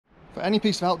For any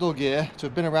piece of outdoor gear to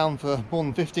have been around for more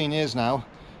than 15 years now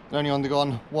and only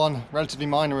undergone one relatively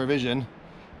minor revision,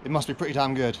 it must be pretty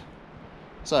damn good.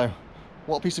 So,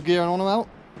 what piece of gear am I on about?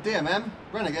 The DMM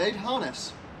Renegade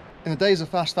harness. In the days of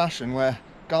fast fashion where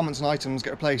garments and items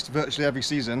get replaced virtually every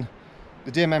season,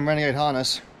 the DMM Renegade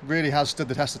harness really has stood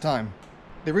the test of time.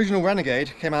 The original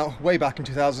Renegade came out way back in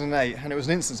 2008 and it was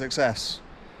an instant success.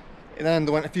 It then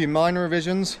underwent a few minor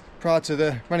revisions prior to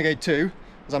the Renegade 2,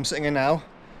 as I'm sitting in now,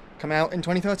 come out in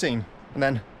 2013, and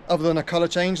then other than a colour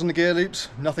change on the gear loops,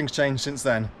 nothing's changed since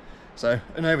then. So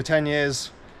in over 10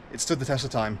 years it stood the test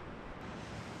of time.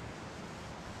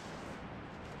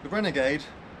 The Renegade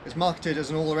is marketed as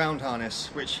an all-around harness,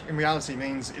 which in reality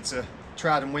means it's a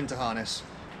trad and winter harness,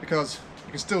 because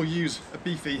you can still use a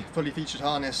beefy, fully featured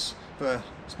harness for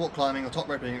sport climbing or top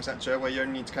roping, etc., where you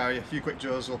only need to carry a few quick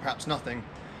jaws or perhaps nothing,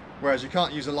 whereas you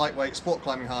can't use a lightweight sport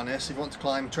climbing harness if you want to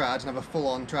climb trad and have a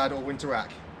full-on trad or winter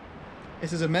rack.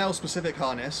 It is a male-specific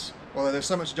harness, although there's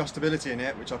so much adjustability in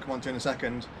it, which I'll come on to in a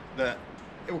second, that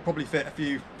it will probably fit a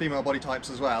few female body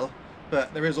types as well.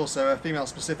 But there is also a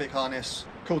female-specific harness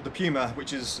called the Puma,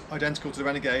 which is identical to the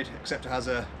Renegade, except it has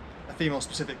a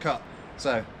female-specific cut.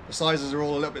 So the sizes are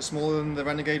all a little bit smaller than the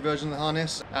Renegade version of the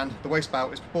harness, and the waist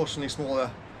bout is proportionally smaller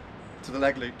to the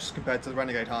leg loops compared to the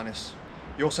Renegade harness.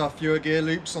 You also have fewer gear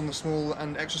loops on the small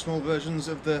and extra small versions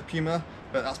of the Puma,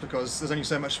 but that's because there's only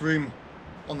so much room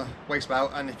on the waist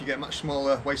bout, and if you get much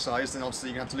smaller waist size, then obviously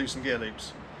you're going to have to lose some gear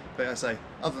loops. But as I say,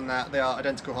 other than that, they are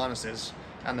identical harnesses,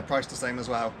 and the price the same as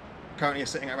well. Currently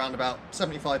sitting at around about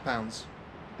 £75.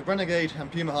 The Renegade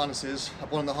and Puma harnesses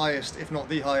have one of the highest, if not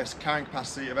the highest, carrying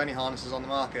capacity of any harnesses on the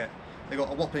market. They've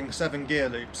got a whopping 7 gear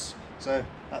loops, so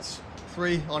that's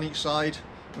 3 on each side,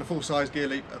 and a full-size gear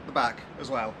loop at the back as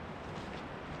well.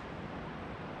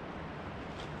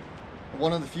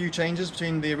 One of the few changes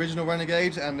between the original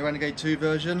Renegade and the Renegade 2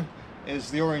 version is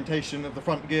the orientation of the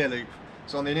front gear loop.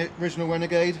 So on the original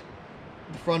Renegade,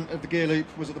 the front of the gear loop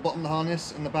was at the bottom of the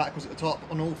harness and the back was at the top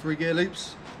on all 3 gear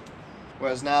loops.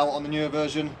 Whereas now on the newer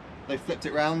version, they flipped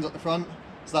it round at the front,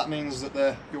 so that means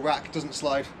that your rack doesn't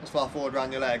slide as far forward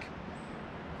around your leg.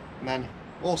 And then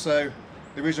also,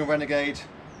 the original Renegade,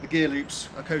 the gear loops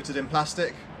are coated in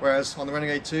plastic, whereas on the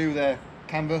Renegade 2 they're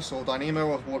canvas or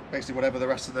Dyneema, or basically whatever the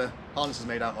rest of the harness is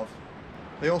made out of.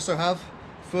 They also have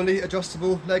fully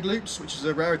adjustable leg loops, which is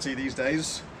a rarity these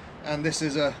days, and this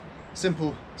is a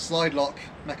simple slide lock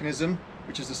mechanism,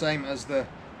 which is the same as the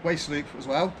waist loop as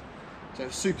well. So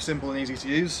it's super simple and easy to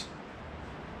use.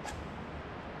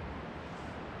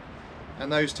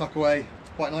 And those tuck away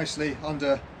quite nicely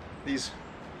under these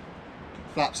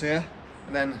flaps here.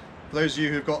 And then for those of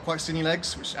you who've got quite skinny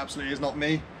legs, which absolutely is not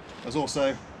me, there's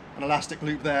also an elastic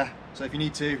loop there, so if you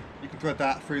need to, you can thread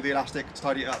that through the elastic to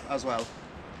tidy it up as well.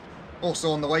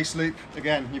 Also on the waist loop,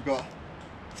 again, you've got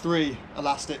 3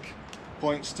 elastic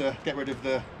points to get rid of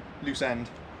the loose end.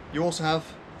 You also have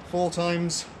 4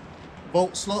 times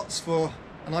bolt slots for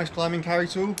a nice climbing carry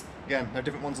tool. Again, there are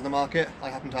different ones on the market. I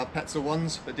happen to have Petzl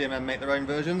ones, but DMM make their own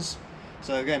versions.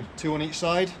 So again, 2 on each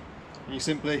side, and you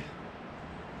simply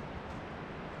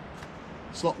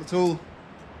slot the tool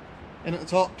in at the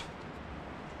top,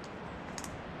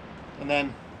 and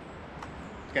then,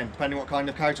 again, depending what kind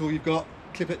of carry tool you've got,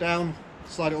 clip it down,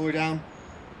 slide it all the way down,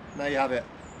 and there you have it.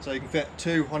 So you can fit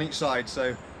 2 on each side,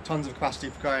 so tons of capacity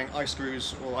for carrying ice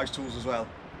screws or ice tools as well.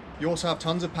 You also have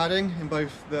tons of padding in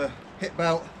both the hip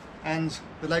belt and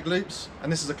the leg loops,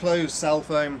 and this is a closed cell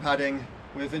foam padding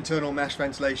with internal mesh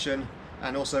ventilation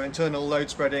and also internal load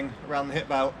spreading around the hip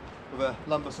belt with a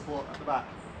lumbar support at the back.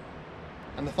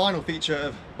 And the final feature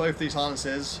of both these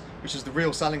harnesses, which is the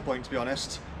real selling point to be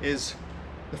honest, is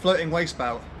the floating waist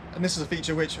belt. And this is a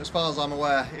feature which, as far as I'm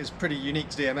aware, is pretty unique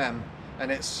to DMM,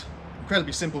 and it's an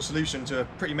incredibly simple solution to a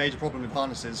pretty major problem with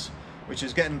harnesses, which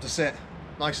is getting them to sit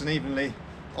nice and evenly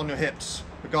on your hips,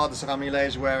 regardless of how many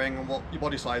layers you're wearing and what your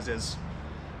body size is.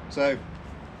 So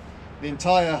the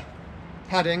entire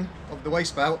padding of the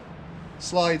waist belt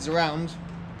slides around.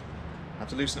 I have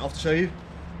to loosen it off to show you.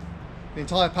 The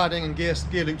entire padding and gear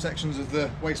loop sections of the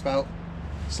waist belt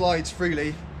slides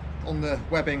freely on the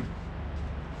webbing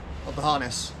of the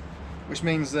harness, which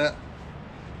means that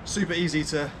it's super easy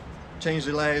to change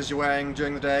the layers you're wearing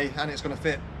during the day, and it's going to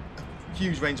fit a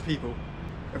huge range of people.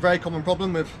 A very common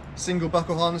problem with single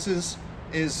buckle harnesses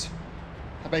is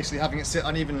basically having it sit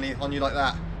unevenly on you like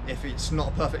that. If it's not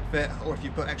a perfect fit, or if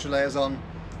you put extra layers on,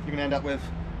 you're going to end up with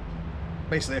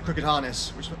basically a crooked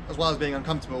harness, which, as well as being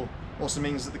uncomfortable, also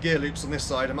means that the gear loops on this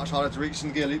side are much harder to reach than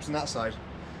the gear loops on that side.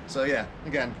 So yeah,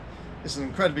 again, this is an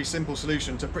incredibly simple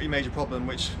solution to a pretty major problem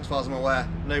which, as far as I'm aware,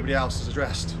 nobody else has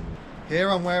addressed. Here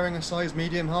I'm wearing a size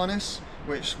medium harness,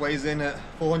 which weighs in at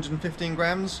 415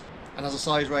 grams and has a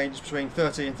size range between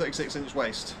 30 and 36 inch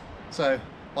waist. So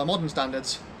by modern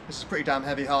standards, this is a pretty damn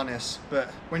heavy harness, but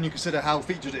when you consider how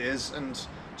featured it is and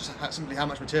just simply how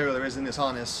much material there is in this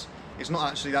harness, it's not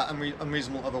actually that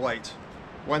unreasonable of a weight.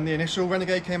 When the initial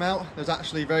Renegade came out, there's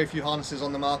actually very few harnesses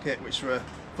on the market which were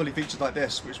fully featured like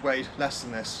this, which weighed less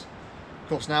than this. Of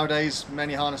course, nowadays,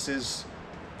 many harnesses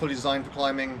fully designed for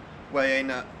climbing weigh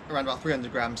in at around about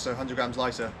 300 grams, so 100 grams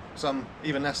lighter, some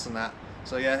even less than that.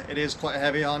 So yeah, it is quite a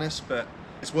heavy harness, but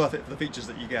it's worth it for the features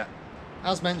that you get.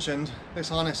 As mentioned, this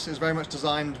harness is very much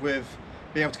designed with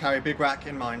being able to carry a big rack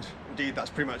in mind. Indeed,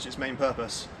 that's pretty much its main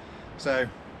purpose. So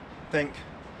think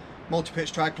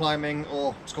multi-pitch trad climbing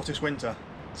or Scottish winter.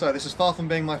 So this is far from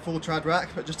being my full trad rack,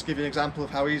 but just to give you an example of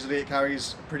how easily it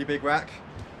carries a pretty big rack,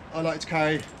 I like to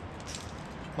carry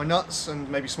my nuts and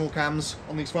maybe small cams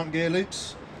on these front gear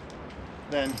loops,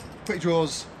 then quick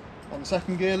draws on the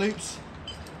second gear loops,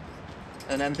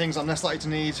 and then things I'm less likely to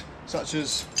need, such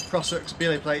as cross-hooks,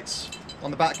 belay plates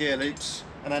on the back gear loops,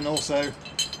 and then also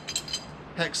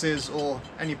hexes or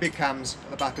any big cams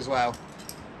at the back as well.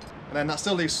 And then that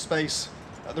still leaves space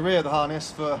at the rear of the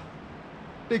harness for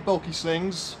big bulky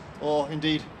slings, or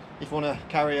indeed if you want to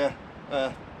carry a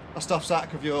stuff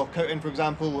sack of your coat in, for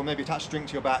example, or maybe attach a drink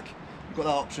to your back, you've got that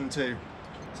option too.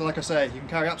 So like I say, you can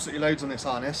carry absolutely loads on this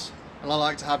harness, and I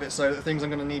like to have it so that the things I'm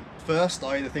going to need first,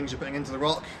 i.e. the things you're putting into the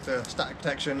rock, the static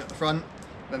protection at the front,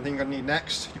 then the thing you're going to need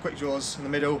next, your quick draws in the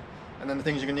middle, and then the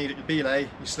things you're going to need at your belay,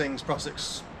 your slings,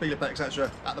 cross-hooks, belay plate,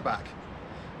 etc. at the back.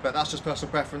 But that's just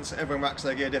personal preference, everyone racks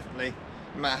their gear differently.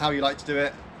 No matter how you like to do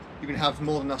it, you can have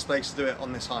more than enough space to do it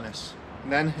on this harness.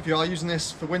 And then if you are using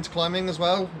this for winter climbing as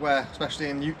well, where especially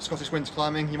in Scottish winter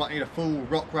climbing you might need a full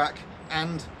rock rack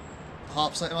and a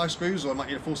half set of ice screws, or you might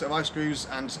need a full set of ice screws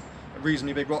and a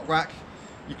reasonably big rock rack,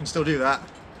 you can still do that.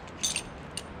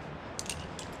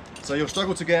 So you'll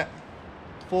struggle to get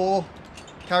 4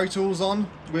 carry tools on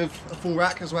with a full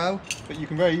rack as well, but you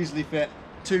can very easily fit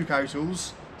 2 carry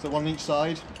tools, so one on each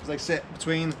side, because they sit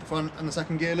between the front and the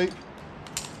second gear loop.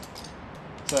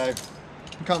 So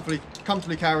you can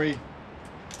comfortably carry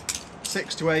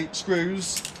 6 to 8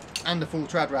 screws and a full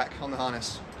trad rack on the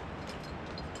harness.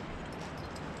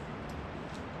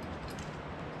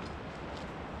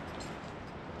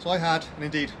 So I had, and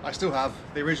indeed I still have,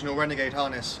 the original Renegade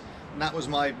harness, and that was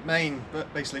my main,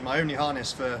 but basically my only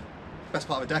harness for the best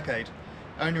part of a decade.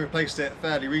 I only replaced it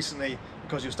fairly recently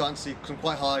because you're starting to see some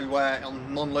quite high wear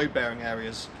on non-load bearing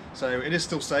areas. So it is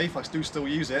still safe, I do still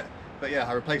use it, but yeah,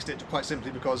 I replaced it quite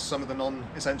simply because some of the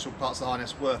non-essential parts of the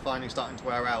harness were finally starting to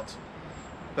wear out.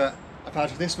 But I've had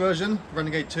this version,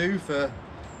 Renegade 2, for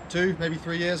 2, maybe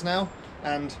 3 years now,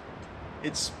 and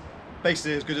it's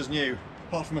basically as good as new.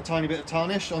 Apart from a tiny bit of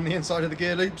tarnish on the inside of the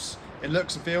gear loops, it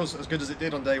looks and feels as good as it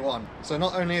did on day one. So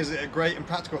not only is it a great and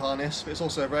practical harness, but it's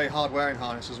also a very hard wearing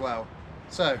harness as well.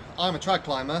 So I'm a trad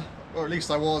climber, or at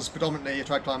least I was predominantly a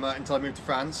trad climber until I moved to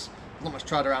France. There's not much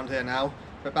trad around here now,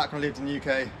 but back when I lived in the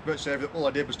UK, virtually all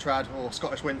I did was trad or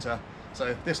Scottish winter.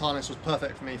 So this harness was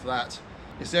perfect for me for that.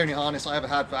 It's the only harness I ever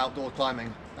had for outdoor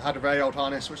climbing. I had a very old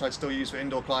harness which I'd still use for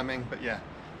indoor climbing, but yeah,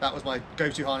 that was my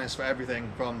go-to harness for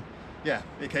everything from the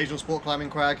occasional sport climbing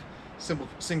crag, simple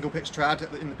single pitch trad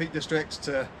in the Peak District,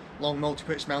 to long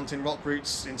multi-pitch mountain rock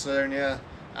routes in Sardinia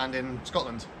and in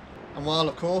Scotland. And while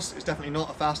of course it's definitely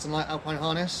not a fast and light alpine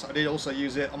harness, I did also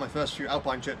use it on my first few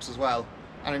alpine trips as well.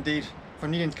 And indeed, if I'm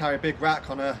needing to carry a big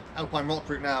rack on a alpine rock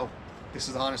route now, this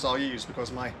is the harness I'll use,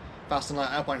 because my fast and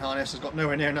light alpine harness has got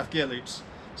nowhere near enough gear loops.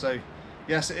 So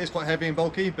yes, it is quite heavy and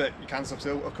bulky, but you can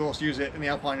still of course use it in the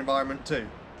alpine environment too.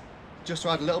 Just to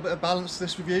add a little bit of balance to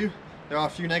this review, there are a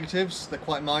few negatives. They're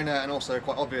quite minor and also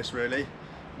quite obvious really.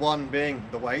 One being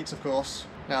the weight, of course.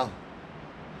 Now,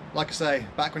 like I say,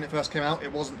 back when it first came out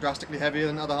it wasn't drastically heavier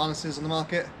than other harnesses on the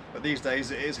market, but these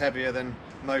days it is heavier than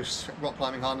most rock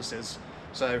climbing harnesses.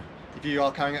 So if you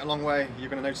are carrying it a long way, you're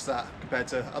going to notice that compared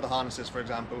to other harnesses, for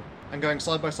example. And going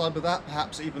side by side with that,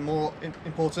 perhaps even more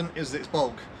important, is its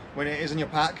bulk. When it is in your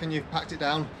pack and you've packed it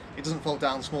down, it doesn't fold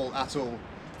down small at all,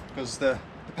 because the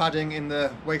padding in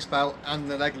the waist belt and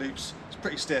the leg loops is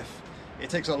pretty stiff. It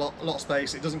takes a lot of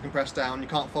space, it doesn't compress down, you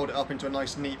can't fold it up into a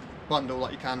nice neat bundle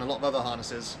like you can a lot of other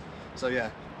harnesses. So yeah,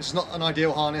 this is not an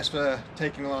ideal harness for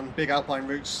taking on big alpine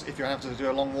routes. If you have to do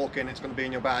a long walk in, it's going to be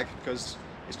in your bag because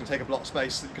it's going to take up a lot of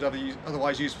space that you could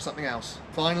otherwise use for something else.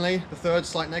 Finally, the third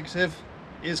slight negative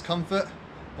is comfort.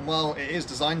 And while it is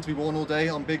designed to be worn all day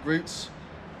on big routes,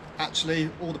 actually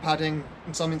all the padding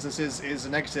in some instances is a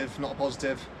negative, not a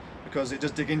positive, because it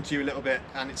does dig into you a little bit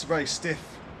and it's a very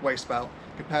stiff waist belt.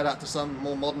 Compare that to some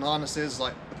more modern harnesses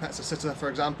like the Pezza Sitter, for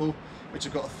example, which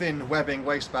have got a thin webbing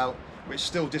waist belt which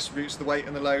still distributes the weight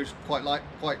and the load quite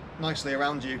nicely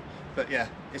around you. But yeah,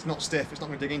 it's not stiff, it's not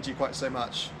going to dig into you quite so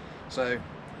much. So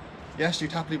yes,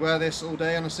 you'd happily wear this all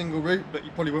day on a single route, but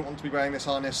you probably wouldn't want to be wearing this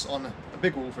harness on a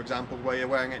big wall, for example, where you're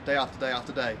wearing it day after day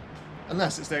after day.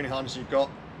 Unless it's the only harness you've got,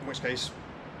 in which case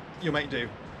you'll make do.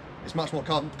 It's much more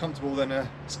comfortable than a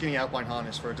skinny alpine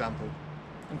harness, for example.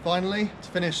 And finally, to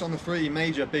finish on the three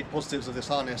major big positives of this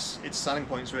harness, its selling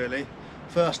points really.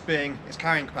 First being its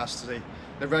carrying capacity.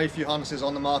 There are very few harnesses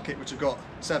on the market which have got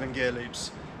 7 gear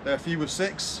loops. There are a few with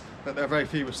 6, but there are very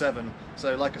few with 7.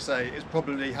 So like I say, it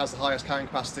probably has the highest carrying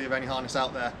capacity of any harness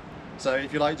out there. So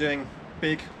if you like doing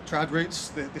big trad routes,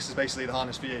 this is basically the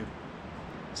harness for you.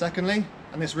 Secondly,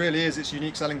 and this really is its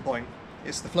unique selling point,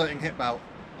 it's the floating hip bout.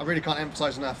 I really can't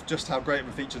emphasise enough just how great of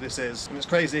a feature this is. And it's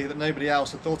crazy that nobody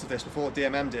else had thought of this before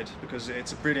DMM did, because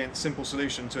it's a brilliant, simple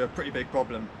solution to a pretty big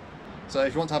problem. So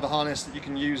if you want to have a harness that you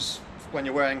can use when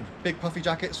you're wearing big puffy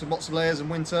jackets with lots of layers in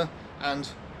winter, and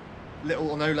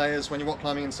little or no layers when you're rock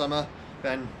climbing in summer,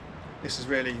 then this is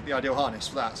really the ideal harness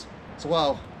for that. So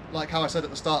while, like how I said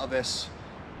at the start of this,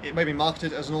 it may be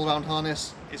marketed as an all-round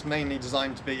harness, it's mainly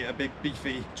designed to be a big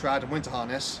beefy trad and winter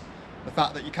harness. The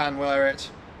fact that you can wear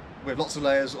it with lots of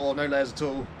layers or no layers at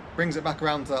all brings it back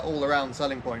around to that all-around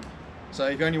selling point. So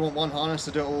if you only want one harness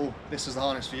to do it all, this is the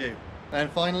harness for you.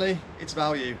 And finally, it's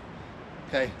value.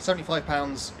 Okay,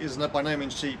 £75 is by no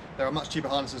means cheap. There are much cheaper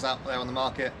harnesses out there on the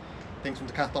market. Things from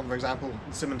Decathlon, for example.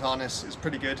 The Simmons harness is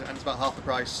pretty good and it's about half the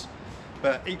price.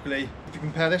 But equally, if you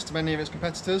compare this to many of its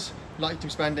competitors, you're likely to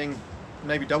be spending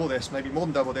maybe double this, maybe more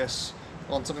than double this,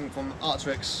 on something from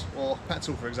Arc'teryx or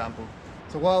Petzl, for example.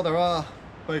 So while there are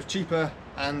both cheaper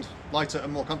and lighter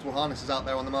and more comfortable harnesses out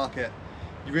there on the market,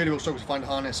 you really will struggle to find a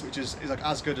harness which is like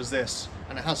as good as this,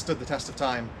 and it has stood the test of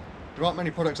time. There aren't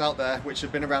many products out there which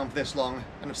have been around for this long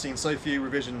and have seen so few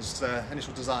revisions to their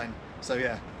initial design. So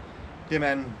yeah,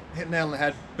 DMM hit the nail on the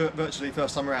head virtually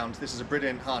first time around. This is a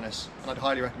brilliant harness and I'd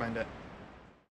highly recommend it.